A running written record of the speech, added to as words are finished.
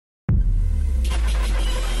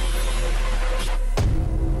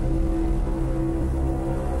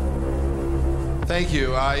Thank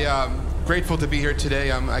you. I'm grateful to be here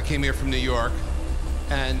today. I came here from New York,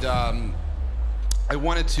 and I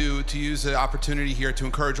wanted to use the opportunity here to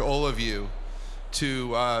encourage all of you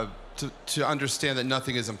to understand that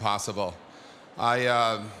nothing is impossible.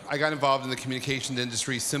 I got involved in the communications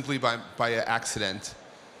industry simply by accident.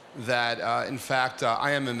 That, in fact,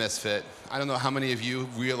 I am a misfit. I don't know how many of you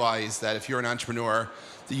realize that if you're an entrepreneur,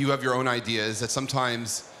 that you have your own ideas, that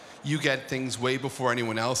sometimes you get things way before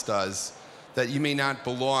anyone else does, that you may not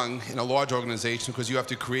belong in a large organization because you have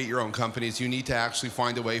to create your own companies. You need to actually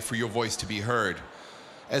find a way for your voice to be heard.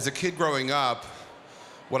 As a kid growing up,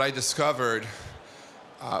 what I discovered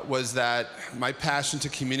was that my passion to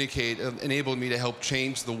communicate enabled me to help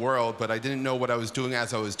change the world, but I didn't know what I was doing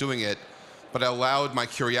as I was doing it, but I allowed my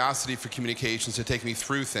curiosity for communications to take me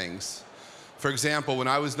through things. For example, when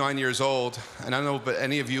I was 9 years old, and I don't know but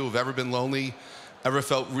any of you have ever been lonely, ever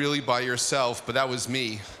felt really by yourself, but that was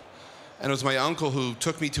me. And it was my uncle who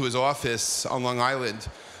took me to his office on Long Island,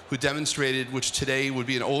 who demonstrated, which today would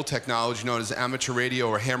be an old technology known as amateur radio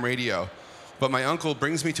or ham radio. But my uncle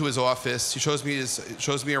brings me to his office, he shows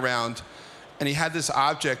me around, and he had this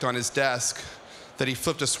object on his desk that he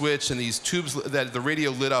flipped a switch, and these tubes that the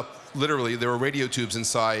radio lit up, literally, there were radio tubes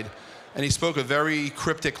inside. And he spoke a very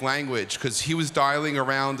cryptic language, because he was dialing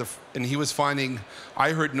around, and he was finding,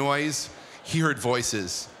 I heard noise, he heard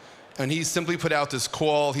voices. And he simply put out this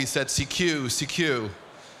call. He said, CQ, CQ.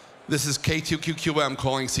 This is K2QQM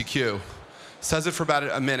calling CQ. Says it for about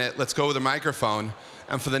a minute. Let's go with a microphone.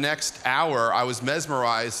 And for the next hour, I was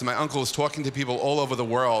mesmerized. My uncle was talking to people all over the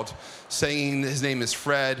world, saying his name is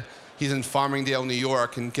Fred. He's in Farmingdale, New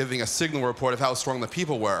York, and giving a signal report of how strong the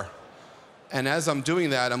people were. And as I'm doing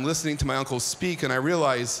that, I'm listening to my uncle speak, and I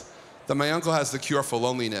realize that my uncle has the cure for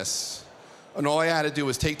loneliness. And all I had to do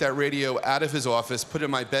was take that radio out of his office, put it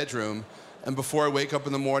in my bedroom, and before I wake up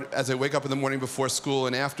in the morning, as I wake up in the morning before school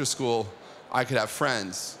and after school, I could have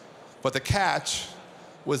friends. But the catch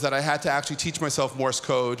was that I had to actually teach myself Morse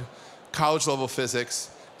code, college-level physics,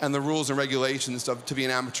 and the rules and regulations to be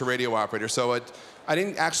an amateur radio operator. So I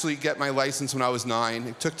didn't actually get my license when I was 9.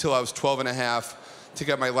 It took till I was 12 and a half to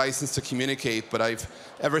get my license to communicate, but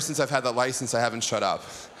ever since I've had that license, I haven't shut up.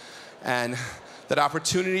 And that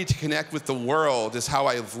opportunity to connect with the world is how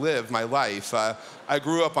I've lived my life. I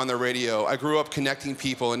grew up on the radio. I grew up connecting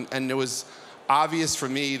people, and it was obvious for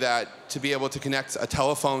me that to be able to connect a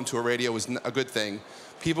telephone to a radio was a good thing.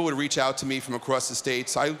 People would reach out to me from across the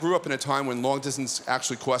states. I grew up in a time when long distance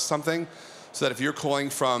actually cost something, so that if you're calling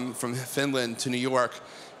from Finland to New York,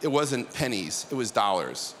 it wasn't pennies, it was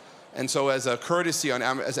dollars. And so as a courtesy,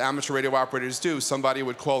 as amateur radio operators do, somebody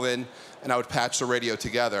would call in and I would patch the radio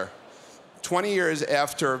together. 20 years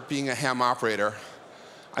after being a ham operator,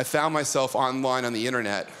 I found myself online on the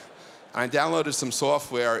internet. I downloaded some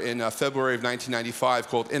software in February of 1995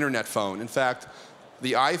 called Internet Phone. In fact,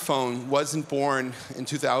 the iPhone wasn't born in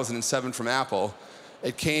 2007 from Apple.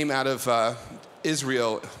 It came out of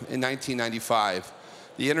Israel in 1995.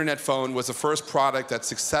 The Internet Phone was the first product that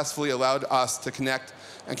successfully allowed us to connect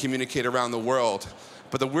and communicate around the world.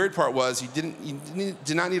 But the weird part was you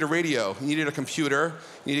did not need a radio. You needed a computer,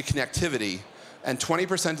 you needed connectivity. And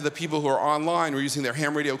 20% of the people who are online were using their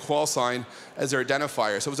ham radio call sign as their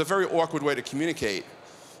identifier. So it was a very awkward way to communicate.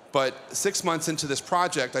 But 6 months into this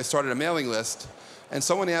project, I started a mailing list, and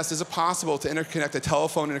someone asked, is it possible to interconnect a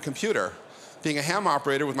telephone and a computer? Being a ham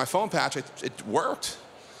operator with my phone patch, it worked.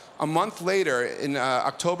 A month later, in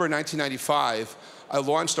October 1995, I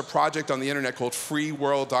launched a project on the internet called Free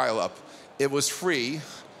World Dial-Up. It was free,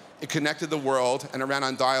 it connected the world, and it ran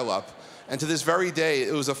on dial-up. And to this very day,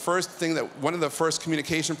 it was one of the first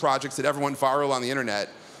communication projects that ever went viral on the internet.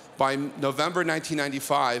 By November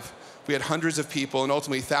 1995, we had hundreds of people and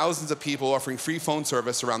ultimately thousands of people offering free phone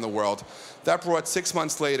service around the world. That brought 6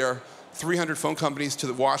 months later, 300 phone companies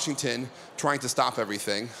to Washington trying to stop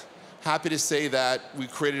everything. Happy to say that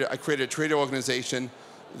I created a trade organization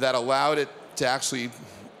that allowed it to actually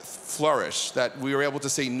flourish, that we were able to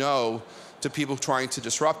say no to people trying to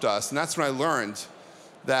disrupt us. And that's when I learned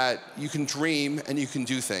that you can dream and you can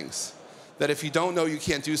do things. That if you don't know you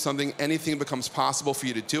can't do something, anything becomes possible for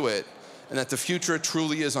you to do it. And that the future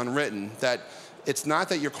truly is unwritten. That it's not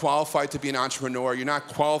that you're qualified to be an entrepreneur, you're not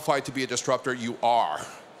qualified to be a disruptor, you are.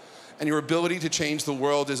 And your ability to change the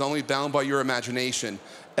world is only bound by your imagination.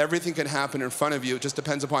 Everything can happen in front of you, it just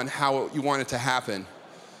depends upon how you want it to happen.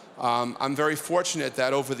 I'm very fortunate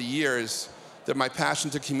that over the years, that my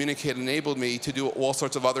passion to communicate enabled me to do all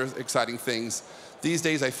sorts of other exciting things. These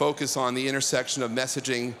days I focus on the intersection of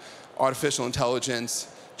messaging, artificial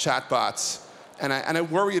intelligence, chatbots, and I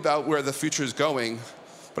worry about where the future is going,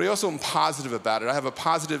 but I also am positive about it. I have a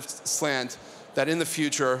positive slant that in the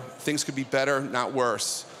future, things could be better, not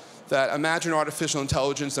worse. That imagine artificial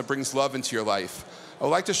intelligence that brings love into your life. I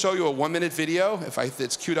would like to show you a 1-minute video,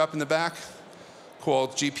 it's queued up in the back,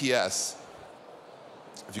 called GPS.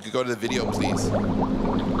 If you could go to the video, please.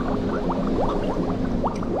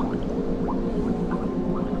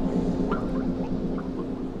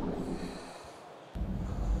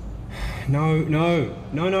 No.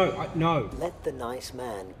 Let the nice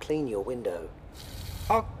man clean your window.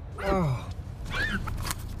 Oh.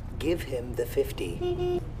 Give him the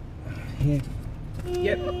 50. Here.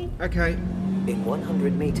 Yep, okay. In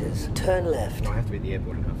 100 meters, turn left. No, I have to be at the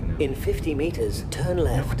airport in half an hour. In 50 meters, turn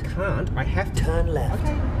left. No, I can't. I have to. Turn left.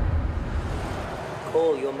 Okay.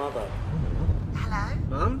 Call your mother. Hello?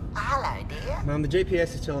 Mum? Hello, dear. Mum, the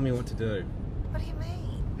GPS is telling me what to do. What do you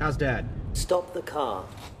mean? How's Dad? Stop the car.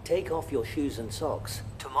 Take off your shoes and socks.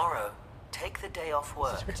 Tomorrow, take the day off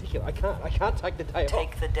work. It's ridiculous. I can't take the day off.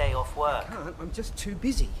 Take the day off work. I can't. I'm just too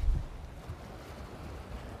busy.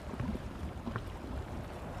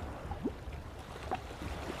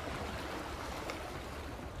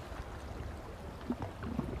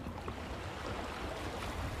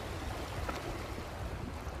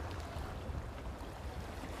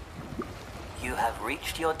 You have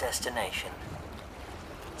reached your destination.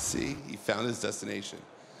 See, he found his destination.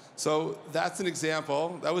 So that's an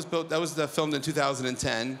example. That was filmed in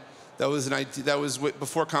 2010. That was an idea. That was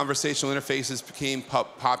before conversational interfaces became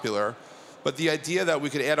popular. But the idea that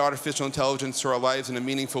we could add artificial intelligence to our lives in a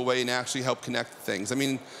meaningful way and actually help connect things. I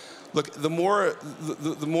mean, look, the more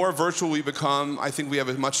virtual we become, I think we have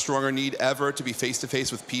a much stronger need ever to be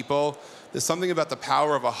face-to-face with people. There's something about the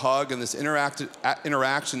power of a hug and this interaction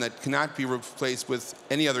that cannot be replaced with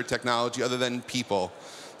any other technology other than people.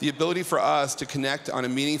 The ability for us to connect on a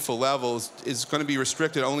meaningful level is going to be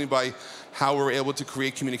restricted only by how we're able to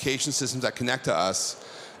create communication systems that connect to us.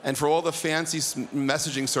 And for all the fancy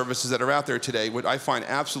messaging services that are out there today, what I find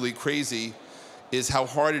absolutely crazy is how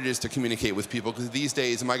hard it is to communicate with people. Because these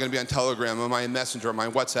days, am I going to be on Telegram, am I on Messenger, am I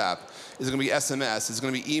on WhatsApp? Is it going to be SMS? Is it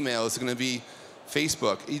going to be email? Is it going to be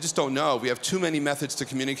Facebook? You just don't know. We have too many methods to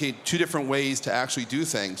communicate, too different ways to actually do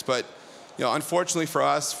things. But unfortunately for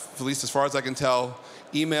us, at least as far as I can tell,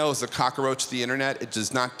 email is a cockroach to the internet. It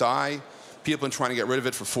does not die. People have been trying to get rid of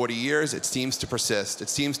it for 40 years. It seems to persist. It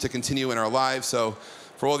seems to continue in our lives. So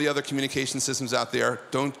for all the other communication systems out there,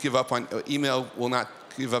 don't give up on, email will not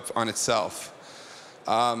give up on itself.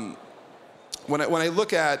 When I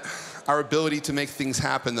look at our ability to make things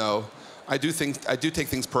happen, though, I do take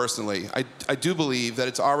things personally. I do believe that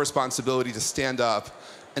it's our responsibility to stand up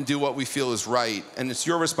and do what we feel is right, and it's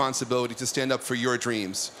your responsibility to stand up for your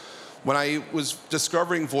dreams. When I was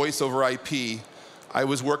discovering voice over IP, I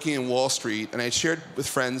was working in Wall Street, and I shared with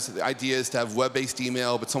friends the ideas to have web-based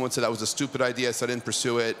email, but someone said that was a stupid idea, so I didn't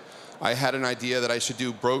pursue it. I had an idea that I should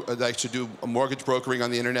do a mortgage brokering on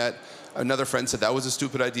the internet. Another friend said that was a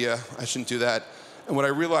stupid idea, I shouldn't do that. And what I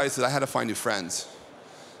realized is that I had to find new friends.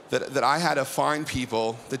 That I had to find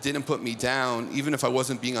people that didn't put me down, even if I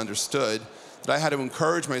wasn't being understood. That I had to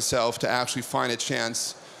encourage myself to actually find a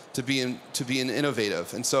chance to be an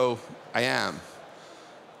innovative, and so I am.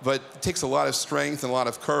 But it takes a lot of strength and a lot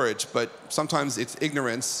of courage, but sometimes it's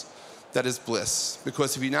ignorance that is bliss.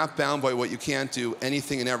 Because if you're not bound by what you can't do,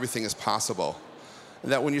 anything and everything is possible.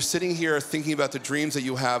 And that when you're sitting here thinking about the dreams that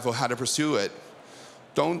you have or how to pursue it,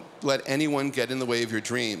 don't let anyone get in the way of your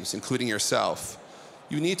dreams, including yourself.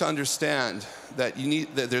 You need to understand that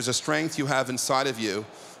there's a strength you have inside of you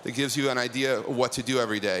that gives you an idea of what to do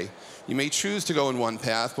every day. You may choose to go in one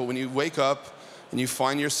path, but when you wake up and you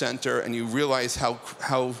find your center and you realize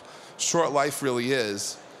how short life really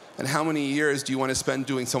is, and how many years do you want to spend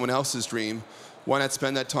doing someone else's dream, why not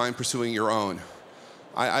spend that time pursuing your own?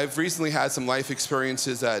 I've recently had some life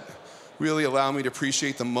experiences that really allow me to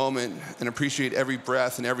appreciate the moment and appreciate every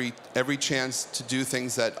breath and every chance to do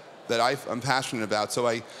things that I'm passionate about. So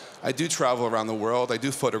I do travel around the world. I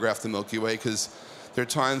do photograph the Milky Way because there are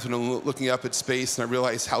times when I'm looking up at space and I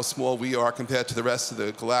realize how small we are compared to the rest of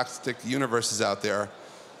the galactic universes out there,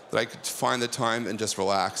 that I could find the time and just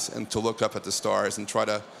relax and to look up at the stars and try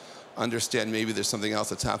to understand maybe there's something else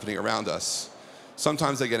that's happening around us.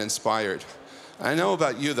 Sometimes I get inspired. I know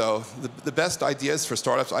about you, though, the best ideas for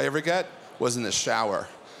startups I ever get was in the shower.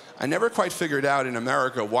 I never quite figured out in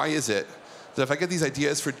America, why is it that if I get these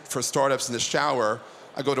ideas for startups in the shower,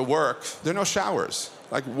 I go to work, there are no showers.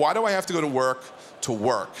 Like, why do I have to go to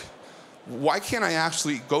work? Why can't I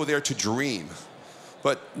actually go there to dream?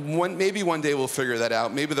 But maybe one day we'll figure that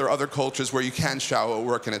out. Maybe there are other cultures where you can shower at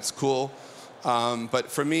work and it's cool. But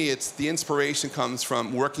for me, the inspiration comes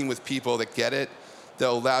from working with people that get it,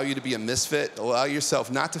 They'll allow you to be a misfit, allow yourself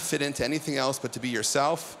not to fit into anything else but to be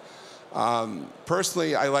yourself.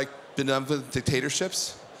 Personally, I like benevolent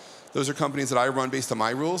dictatorships. Those are companies that I run based on my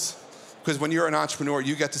rules. Because when you're an entrepreneur,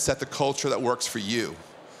 you get to set the culture that works for you.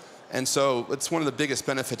 And so it's one of the biggest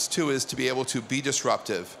benefits too, is to be able to be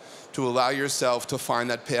disruptive, to allow yourself to find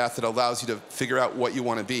that path that allows you to figure out what you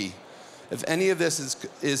want to be. If any of this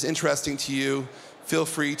is interesting to you, feel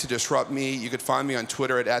free to disrupt me. You could find me on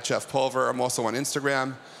Twitter at @ChefPulver. I'm also on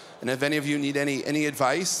Instagram. And if any of you need any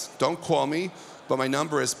advice, don't call me, but my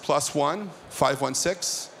number is +1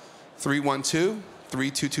 516 312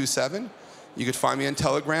 3227. You could find me on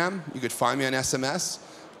Telegram. You could find me on SMS.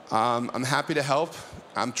 I'm happy to help.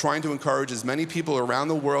 I'm trying to encourage as many people around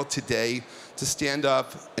the world today to stand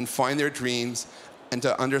up and find their dreams and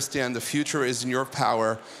to understand the future is in your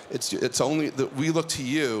power. It's only that we look to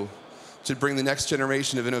you to bring the next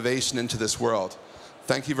generation of innovation into this world.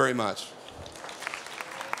 Thank you very much.